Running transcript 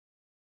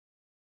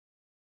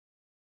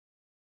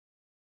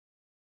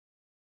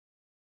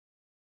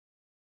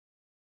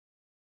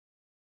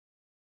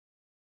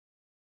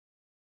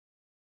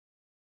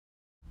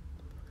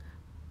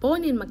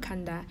Born in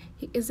Makanda,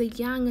 he is a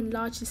young and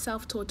largely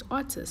self-taught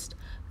artist.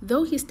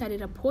 Though he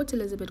studied at Port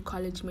Elizabeth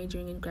College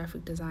majoring in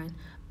graphic design,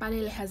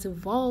 Balele has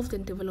evolved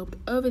and developed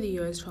over the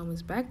years from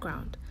his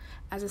background.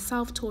 As a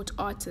self-taught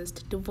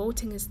artist,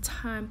 devoting his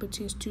time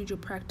between studio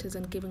practice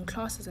and giving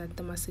classes at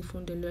the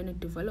Masifunde Learner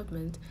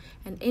Development,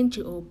 an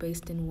NGO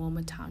based in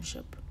Walmer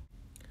Township.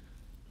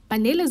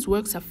 Banele's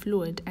works are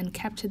fluid and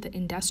capture the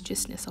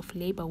industriousness of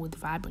labor with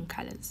vibrant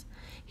colors.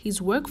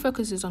 His work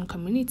focuses on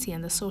community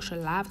and the social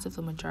lives of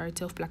the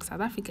majority of Black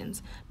South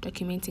Africans,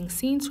 documenting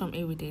scenes from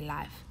everyday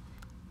life.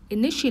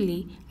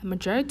 Initially, a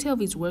majority of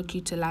his work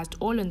utilized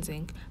oil and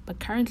zinc, but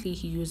currently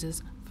he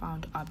uses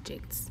found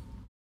objects.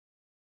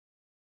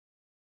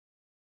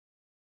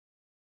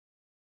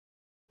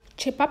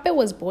 Chepape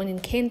was born in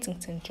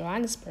Kensington,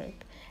 Johannesburg,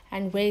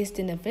 and raised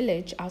in a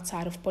village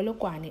outside of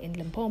Polokwane in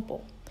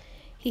Limpopo.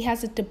 He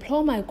has a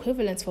diploma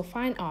equivalence for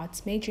fine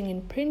arts, majoring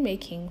in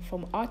printmaking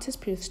from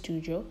Artist Proof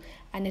Studio,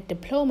 and a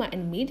diploma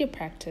in media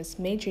practice,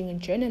 majoring in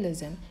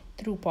journalism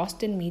through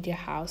Boston Media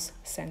House,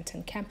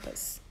 Sandton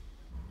campus.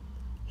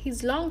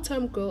 His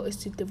long-term goal is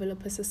to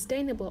develop a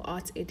sustainable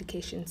arts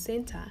education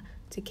center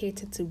to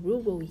cater to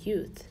rural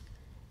youth.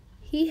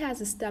 He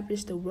has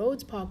established the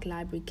Rhodes Park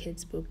Library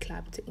Kids Book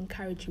Club to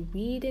encourage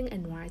reading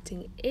and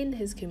writing in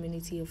his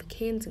community of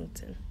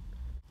Kensington.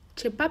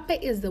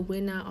 Chepape is the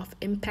winner of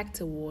Impact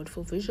Award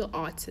for Visual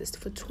Artist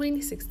for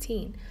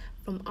 2016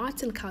 from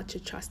Arts and Culture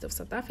Trust of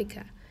South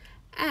Africa,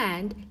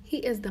 and he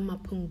is the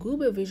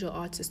Mapungube Visual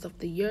Artist of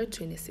the Year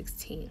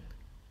 2016.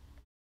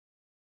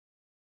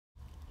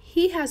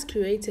 He has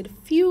curated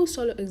few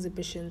solo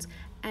exhibitions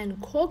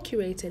and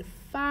co-curated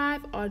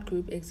 5 art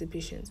group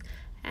exhibitions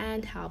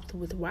and helped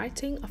with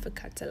writing of a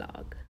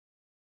catalogue.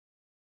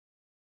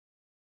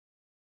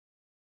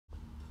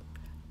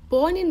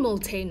 Born in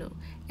Molteno,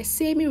 a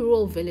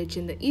semi-rural village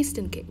in the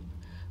Eastern Cape,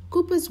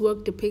 Cooper's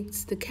work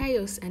depicts the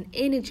chaos and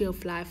energy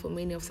of life for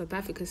many of South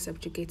Africa's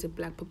subjugated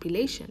Black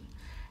population,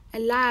 a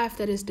life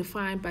that is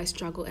defined by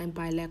struggle and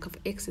by lack of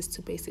access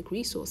to basic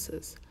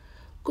resources.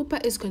 Cooper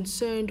is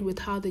concerned with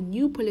how the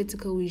new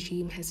political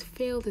regime has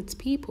failed its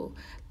people,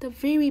 the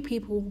very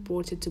people who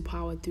brought it to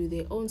power through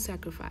their own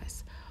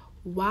sacrifice,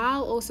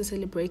 while also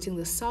celebrating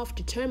the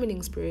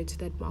self-determining spirit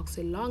that marks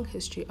a long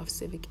history of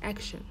civic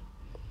action.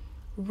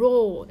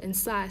 Raw,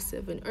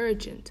 incisive, and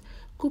urgent,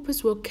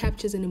 Cooper's work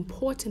captures an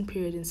important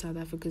period in South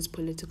Africa's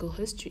political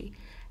history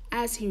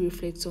as he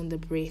reflects on the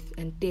breadth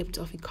and depth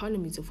of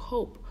economies of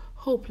hope,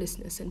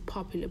 hopelessness, and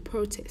popular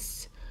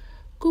protests.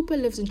 Cooper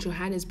lives in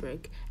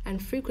Johannesburg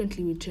and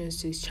frequently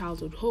returns to his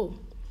childhood home.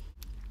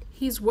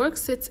 His work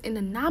sits in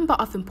a number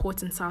of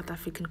important South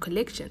African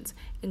collections,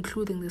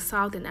 including the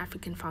Southern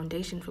African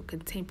Foundation for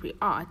Contemporary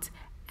Art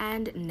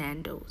and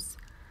Nando's.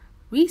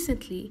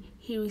 Recently,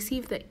 he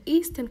received the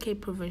Eastern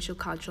Cape Provincial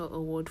Cultural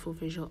Award for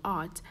Visual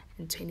Art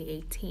in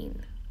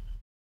 2018.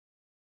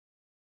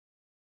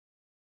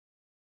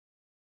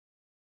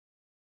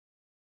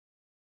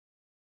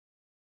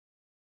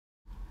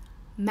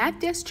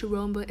 Matthias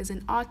Chirombo is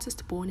an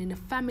artist born in a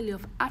family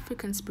of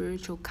African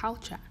spiritual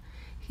culture.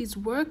 His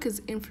work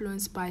is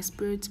influenced by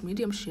spirit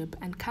mediumship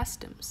and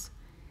customs.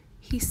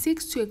 He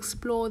seeks to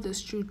explore the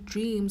true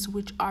dreams,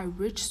 which are a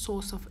rich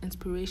source of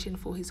inspiration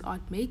for his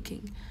art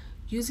making,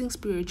 using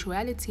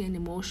spirituality and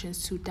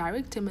emotions to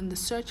direct him in the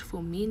search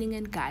for meaning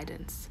and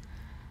guidance.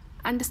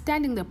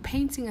 Understanding that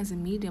painting as a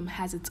medium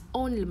has its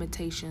own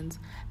limitations,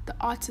 the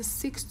artist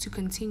seeks to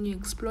continue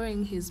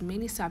exploring his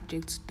many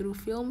subjects through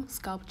film,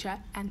 sculpture,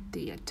 and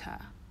theater.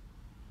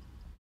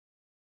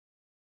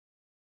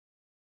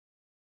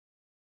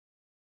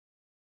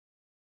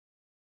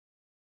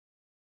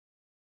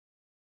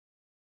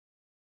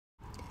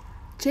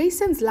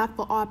 Jason's love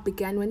for art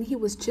began when he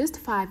was just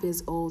 5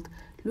 years old,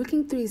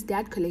 looking through his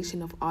dad's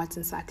collection of art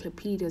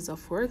encyclopedias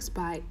of works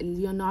by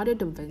Leonardo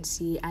da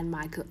Vinci and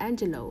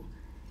Michelangelo.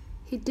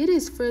 He did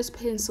his first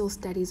pencil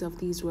studies of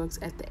these works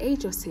at the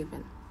age of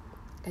 7.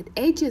 At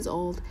 8 years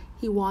old,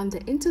 he won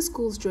the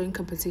inter-schools drawing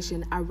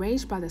competition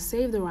arranged by the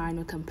Save the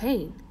Rhino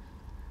campaign.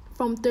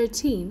 From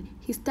 13,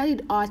 he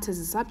studied art as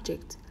a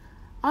subject.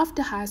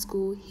 After high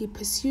school, he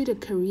pursued a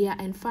career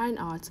in fine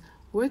arts,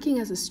 working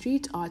as a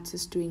street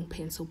artist doing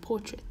pencil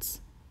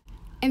portraits.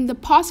 In the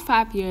past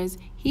 5 years,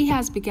 he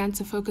has begun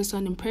to focus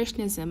on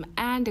Impressionism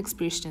and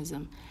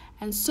Expressionism,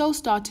 and so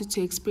started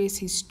to express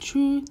his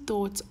true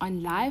thoughts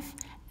on life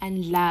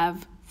and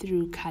love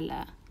through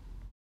color.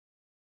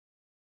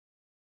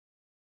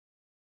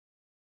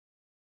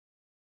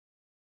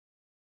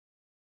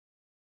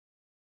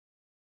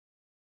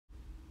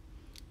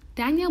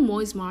 Daniel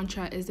Moy's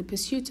mantra is the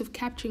pursuit of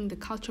capturing the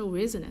cultural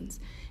resonance,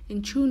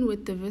 in tune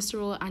with the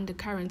visceral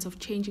undercurrents of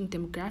changing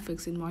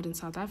demographics in modern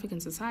South African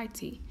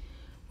society.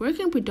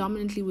 Working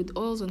predominantly with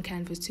oils on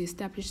canvas to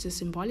establish the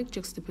symbolic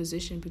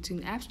juxtaposition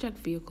between abstract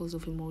vehicles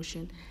of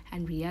emotion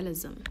and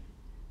realism.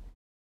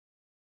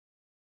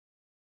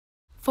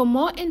 For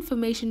more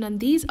information on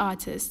these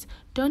artists,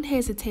 don't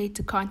hesitate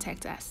to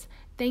contact us.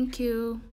 Thank you.